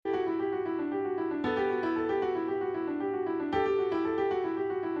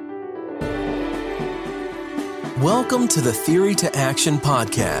Welcome to the Theory to Action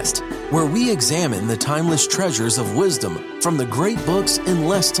podcast, where we examine the timeless treasures of wisdom from the great books in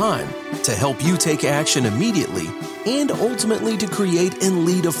less time to help you take action immediately and ultimately to create and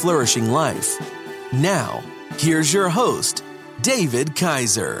lead a flourishing life. Now, here's your host, David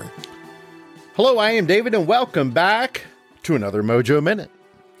Kaiser. Hello, I am David, and welcome back to another Mojo Minute.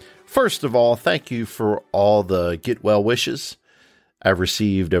 First of all, thank you for all the get well wishes I've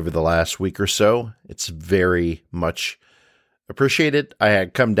received over the last week or so. It's very much appreciated. I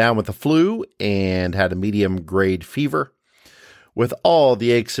had come down with the flu and had a medium grade fever with all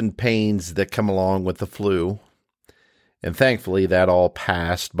the aches and pains that come along with the flu. And thankfully that all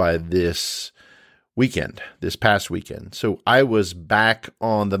passed by this past weekend. So I was back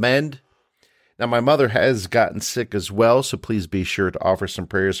on the mend. Now, my mother has gotten sick as well, so please be sure to offer some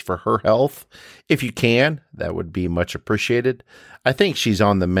prayers for her health. If you can, that would be much appreciated. I think she's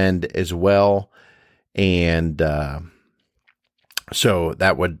on the mend as well, and so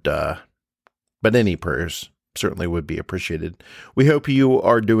that would, but any prayers certainly would be appreciated. We hope you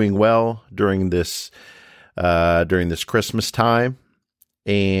are doing well during this Christmas time.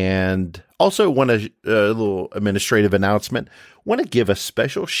 And also want a little administrative announcement. Want to give a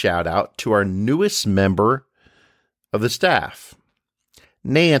special shout out to our newest member of the staff,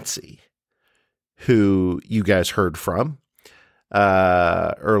 Nancy, who you guys heard from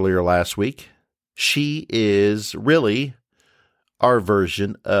earlier last week. She is really our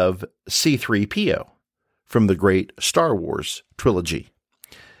version of C-3PO from the great Star Wars trilogy.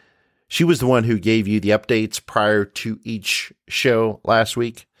 She was the one who gave you the updates prior to each show last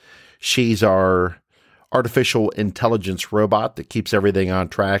week. She's our artificial intelligence robot that keeps everything on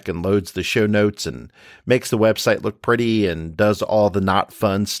track and loads the show notes and makes the website look pretty and does all the not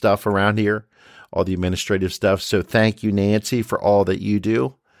fun stuff around here, all the administrative stuff. So thank you, Nancy, for all that you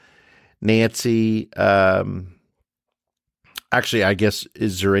do. Nancy, actually, I guess,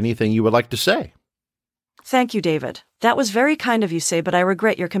 is there anything you would like to say? Thank you, David. That was very kind of you, but I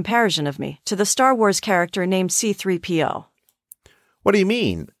regret your comparison of me to the Star Wars character named C-3PO. What do you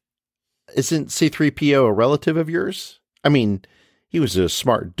mean? Isn't C-3PO a relative of yours? I mean, he was a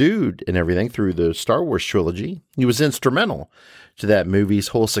smart dude and everything through the Star Wars trilogy. He was instrumental to that movie's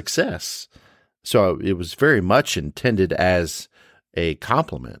whole success. So it was very much intended as a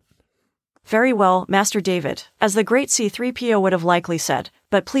compliment. Very well, Master David, as the great C-3PO would have likely said,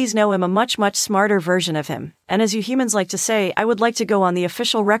 but please know I'm a much, much smarter version of him. And as you humans like to say, I would like to go on the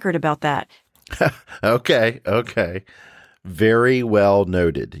official record about that. Okay. Very well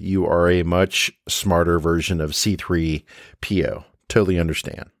noted. You are a much smarter version of C-3PO. Totally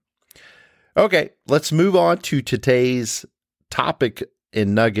understand. Okay, let's move on to today's topic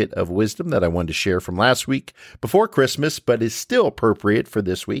and nugget of wisdom that I wanted to share from last week before Christmas, but is still appropriate for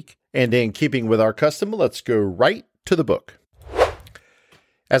this week. And in keeping with our custom, let's go right to the book.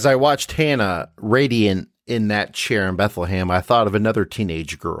 As I watched Hannah radiant in that chair in Bethlehem, I thought of another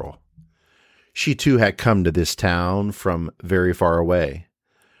teenage girl. She too had come to this town from very far away.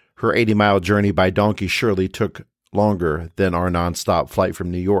 Her 80-mile journey by donkey surely took longer than our nonstop flight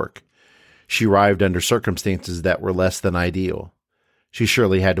from New York. She arrived under circumstances that were less than ideal. She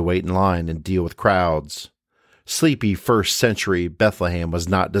surely had to wait in line and deal with crowds. Sleepy first century Bethlehem was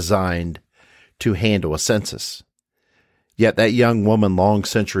not designed to handle a census. Yet that young woman long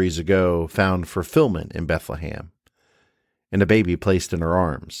centuries ago found fulfillment in Bethlehem, and a baby placed in her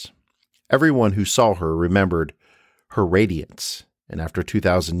arms. Everyone who saw her remembered her radiance, and after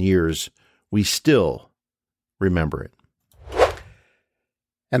 2,000 years, we still remember it.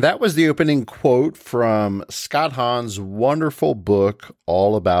 And that was the opening quote from Scott Hahn's wonderful book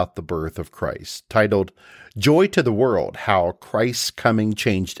all about the birth of Christ, titled Joy to the World, How Christ's Coming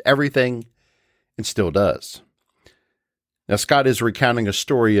Changed Everything and Still Does. Now, Scott is recounting a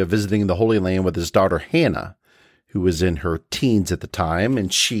story of visiting the Holy Land with his daughter Hannah, who was in her teens at the time,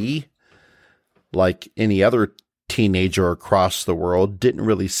 and she, like any other teenager across the world, didn't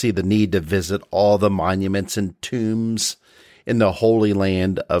really see the need to visit all the monuments and tombs in the Holy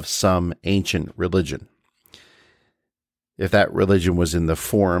Land of some ancient religion. If that religion was in the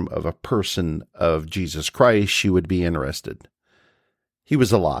form of a person of Jesus Christ, she would be interested. He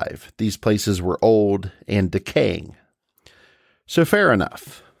was alive. These places were old and decaying. So fair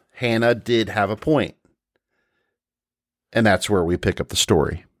enough. Hannah did have a point. And that's where we pick up the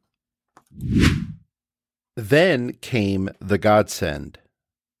story. Then came the godsend.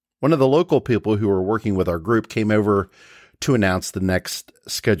 One of the local people who were working with our group came over to announce the next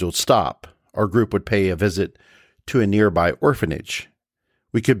scheduled stop. Our group would pay a visit to a nearby orphanage.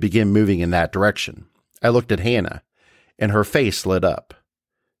 We could begin moving in that direction. I looked at Hannah, and her face lit up.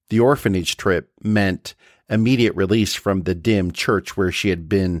 The orphanage trip meant immediate release from the dim church where she had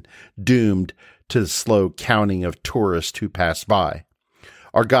been doomed to the slow counting of tourists who passed by.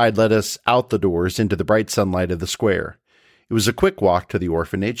 Our guide led us out the doors into the bright sunlight of the square. It was a quick walk to the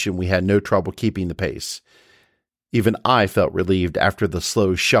orphanage, and we had no trouble keeping the pace. Even I felt relieved after the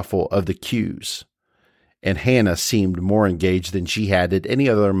slow shuffle of the queues, and Hannah seemed more engaged than she had at any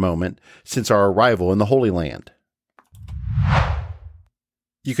other moment since our arrival in the Holy Land.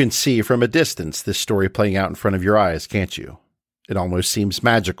 You can see from a distance this story playing out in front of your eyes, can't you? It almost seems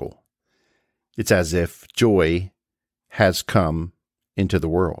magical. It's as if joy has come into the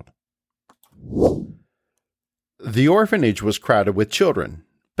world. The orphanage was crowded with children,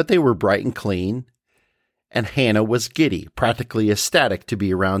 but they were bright and clean, and Hannah was giddy, practically ecstatic to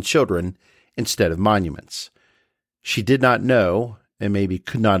be around children instead of monuments. She did not know, and maybe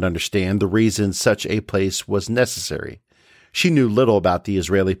could not understand, the reason such a place was necessary. She knew little about the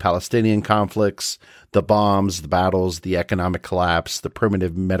Israeli-Palestinian conflicts, the bombs, the battles, the economic collapse, the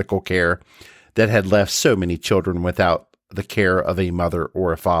primitive medical care that had left so many children without the care of a mother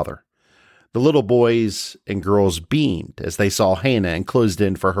or a father. The little boys and girls beamed as they saw Hannah and closed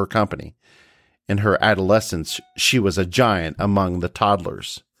in for her company. In her adolescence, she was a giant among the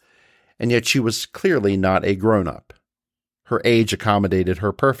toddlers, and yet she was clearly not a grown-up. Her age accommodated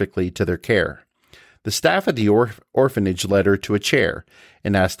her perfectly to their care. The staff at the orphanage led her to a chair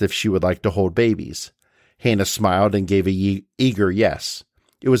and asked if she would like to hold babies. Hannah smiled and gave a eager yes.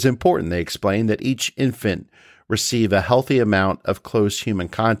 It was important, they explained, that each infant receive a healthy amount of close human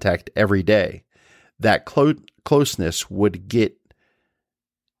contact every day. That closeness would get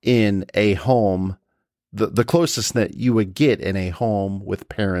in a home, the closest that you would get in a home with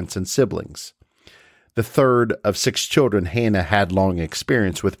parents and siblings. The third of 6 children, Hannah had long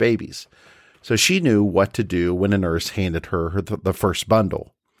experience with babies, so she knew what to do when a nurse handed her the first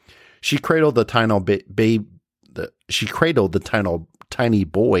bundle. She cradled the tiny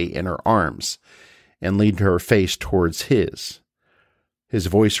boy in her arms and leaned her face towards his. His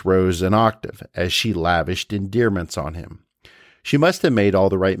voice rose an octave as she lavished endearments on him. She must have made all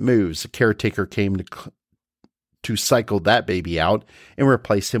the right moves. The caretaker came to cycle that baby out and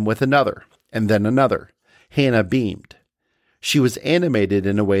replace him with another, and then another. Hannah beamed. She was animated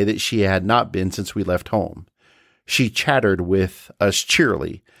in a way that she had not been since we left home. She chattered with us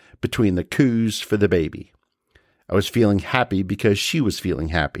cheerily between the coos for the baby. I was feeling happy because she was feeling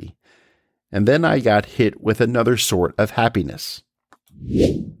happy. And then I got hit with another sort of happiness.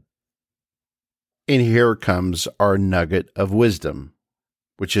 And here comes our nugget of wisdom,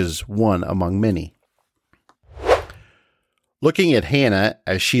 which is one among many. Looking at Hannah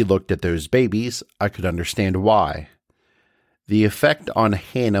as she looked at those babies, I could understand why. The effect on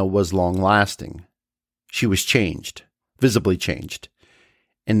Hannah was long-lasting. She was changed, visibly changed,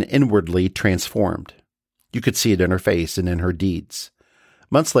 and inwardly transformed. You could see it in her face and in her deeds.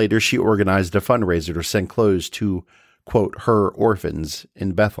 Months later, she organized a fundraiser to send clothes to, quote, her orphans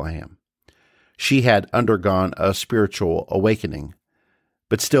in Bethlehem. She had undergone a spiritual awakening.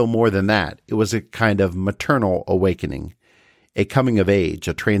 But still more than that, it was a kind of maternal awakening, a coming of age,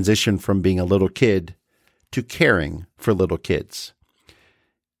 a transition from being a little kid to caring for little kids.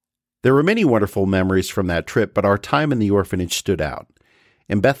 There were many wonderful memories from that trip, but our time in the orphanage stood out.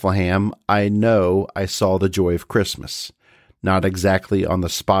 In Bethlehem, I know I saw the joy of Christmas. Not exactly on the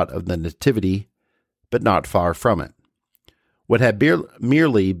spot of the Nativity, but not far from it. What had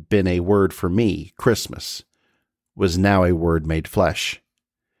merely been a word for me, Christmas, was now a word made flesh.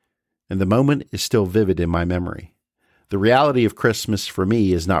 And the moment is still vivid in my memory. The reality of Christmas for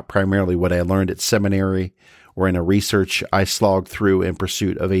me is not primarily what I learned at seminary or in a research I slogged through in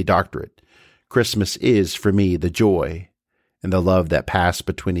pursuit of a doctorate. Christmas is, for me, the joy and the love that passed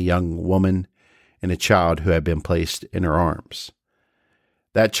between a young woman and a child who had been placed in her arms.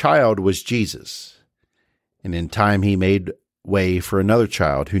 That child was Jesus, and in time he made way for another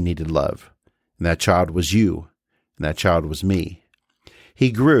child who needed love, and that child was you, and that child was me. He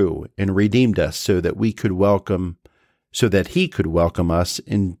grew and redeemed us so that he could welcome us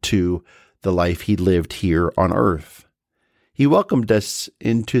into the life he lived here on earth. He welcomed us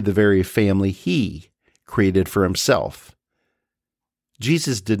into the very family he created for himself.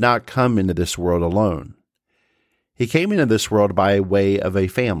 Jesus did not come into this world alone. He came into this world by way of a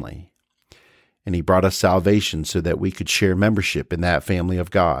family, and he brought us salvation so that we could share membership in that family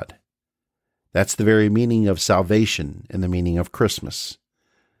of God. That's the very meaning of salvation and the meaning of Christmas.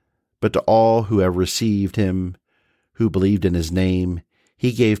 But to all who have received him, who believed in his name,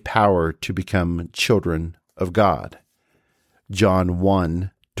 he gave power to become children of God. John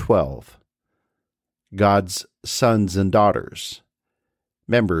 1:12. God's sons and daughters,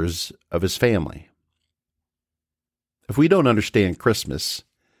 members of his family. If we don't understand Christmas,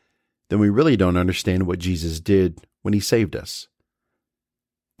 then we really don't understand what Jesus did when he saved us.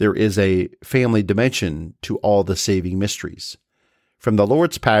 There is a family dimension to all the saving mysteries, from the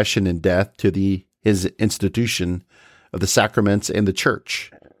Lord's passion and death to his institution of the sacraments and the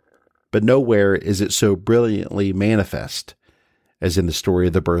church. But nowhere is it so brilliantly manifest as in the story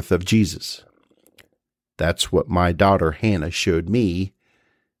of the birth of Jesus. That's what my daughter Hannah showed me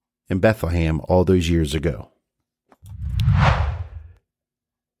in Bethlehem all those years ago.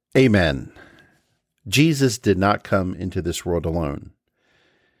 Amen. Jesus did not come into this world alone.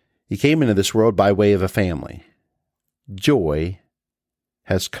 He came into this world by way of a family. Joy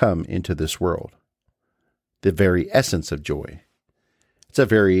has come into this world. The very essence of joy. It's a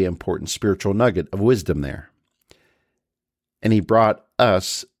very important spiritual nugget of wisdom there. And he brought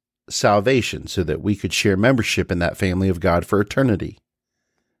us salvation so that we could share membership in that family of God for eternity.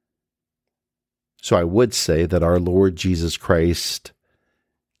 So I would say that our Lord Jesus Christ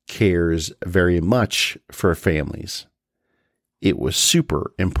cares very much for families. It was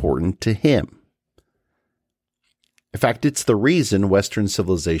super important to him. In fact, it's the reason Western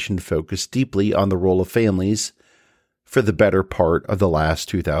civilization focused deeply on the role of families for the better part of the last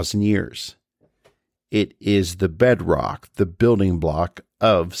 2,000 years. It is the bedrock, the building block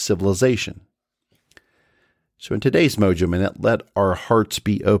of civilization. So in today's Mojo Minute, let our hearts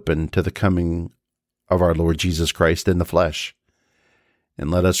be open to the coming of our Lord Jesus Christ in the flesh. And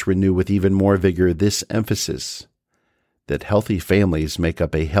let us renew with even more vigor this emphasis that healthy families make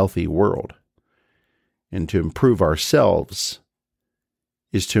up a healthy world. And to improve ourselves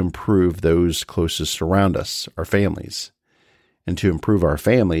is to improve those closest around us, our families. And to improve our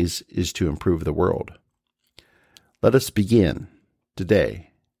families is to improve the world. Let us begin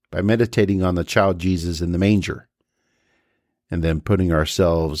today by meditating on the child Jesus in the manger, and then putting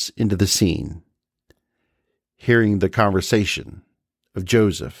ourselves into the scene, hearing the conversation of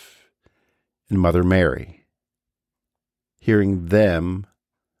Joseph and Mother Mary, hearing them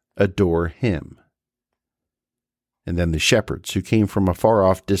adore him, and then the shepherds who came from a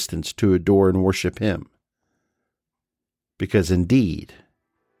far-off distance to adore and worship him. Because indeed,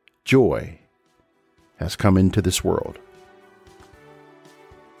 joy has come into this world.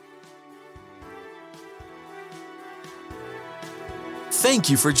 Thank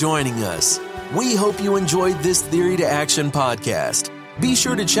you for joining us. We hope you enjoyed this Theory to Action podcast. Be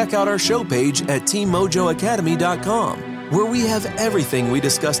sure to check out our show page at teammojoacademy.com, where we have everything we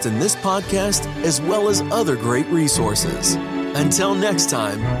discussed in this podcast, as well as other great resources. Until next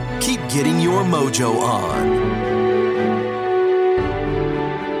time, keep getting your mojo on.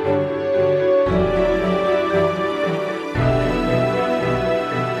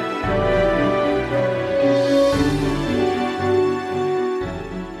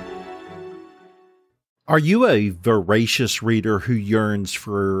 Are you a voracious reader who yearns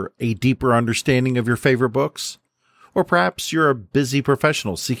for a deeper understanding of your favorite books? Or perhaps you're a busy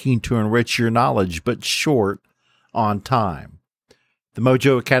professional seeking to enrich your knowledge but short on time. The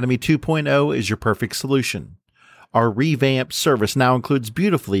Mojo Academy 2.0 is your perfect solution. Our revamped service now includes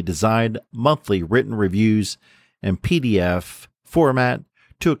beautifully designed monthly written reviews and PDF format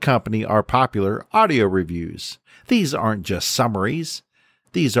to accompany our popular audio reviews. These aren't just summaries.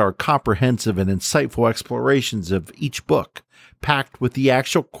 These are comprehensive and insightful explorations of each book, packed with the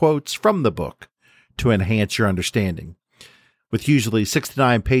actual quotes from the book to enhance your understanding. With usually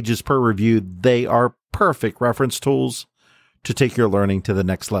 69 pages per review, they are perfect reference tools to take your learning to the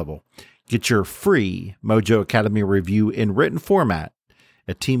next level. Get your free Mojo Academy review in written format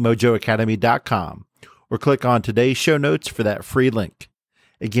at teammojoacademy.com or click on today's show notes for that free link.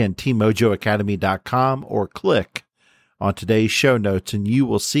 Again, teammojoacademy.com or click on today's show notes and you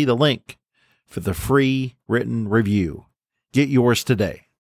will see the link for the free written review. Get yours today.